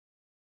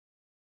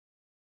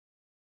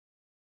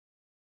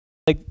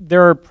like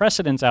there are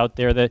precedents out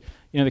there that,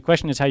 the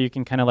question is how you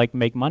can kind of like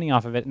make money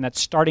off of it, and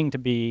that's starting to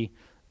be,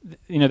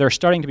 there are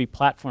starting to be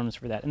platforms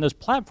for that, and those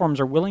platforms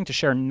are willing to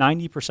share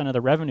 90% of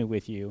the revenue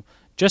with you,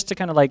 just to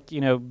kind of like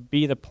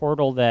be the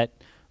portal that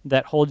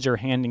holds your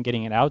hand in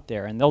getting it out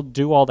there, and they'll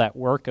do all that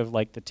work of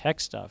like the tech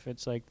stuff.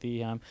 It's like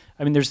the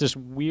I mean, there's this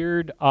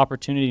weird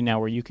opportunity now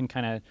where you can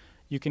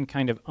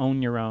kind of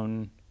own your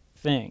own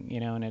thing,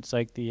 and it's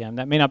like the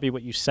that may not be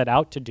what you set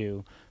out to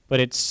do, but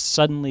it's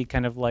suddenly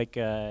kind of like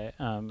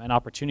an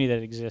opportunity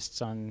that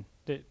exists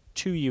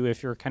to you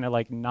if you're kind of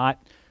like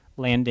not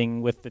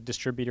landing with the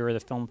distributor or the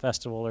film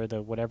festival or the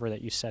whatever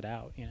that you set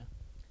out.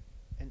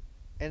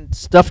 And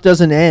stuff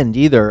doesn't end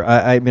either.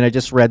 I mean, I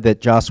just read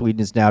that Joss Whedon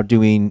is now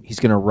he's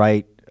going to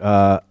write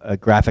a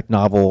graphic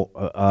novel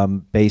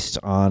based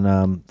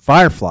on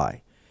Firefly,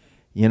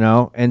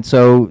 and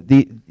so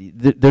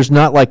there's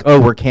not like, oh,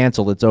 we're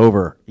canceled, it's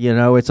over.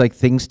 It's like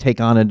things take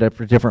on a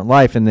different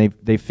life,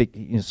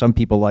 and some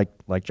people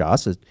like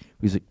Joss,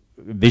 who's a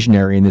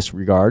visionary in this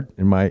regard,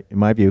 in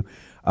my view.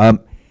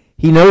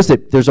 He knows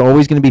that there's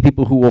always going to be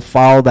people who will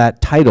follow that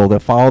title,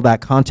 that follow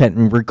that content,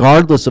 and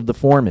regardless of the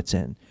form it's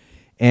in.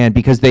 And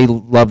because they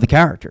love the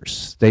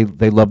characters, they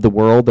love the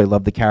world, they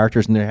love the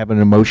characters, and they have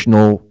an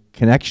emotional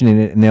connection in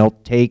it, and they'll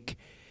take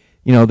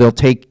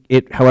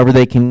it however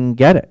they can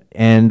get it.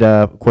 And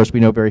of course, we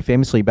know very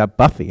famously about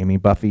Buffy. I mean,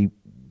 Buffy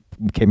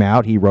came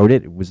out, he wrote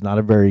it. It was not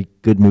a very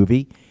good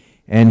movie,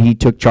 and he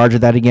took charge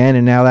of that again,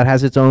 and now that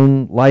has its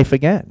own life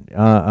again.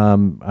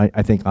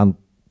 I think on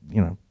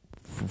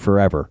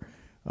forever.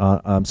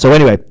 So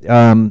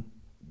anyway.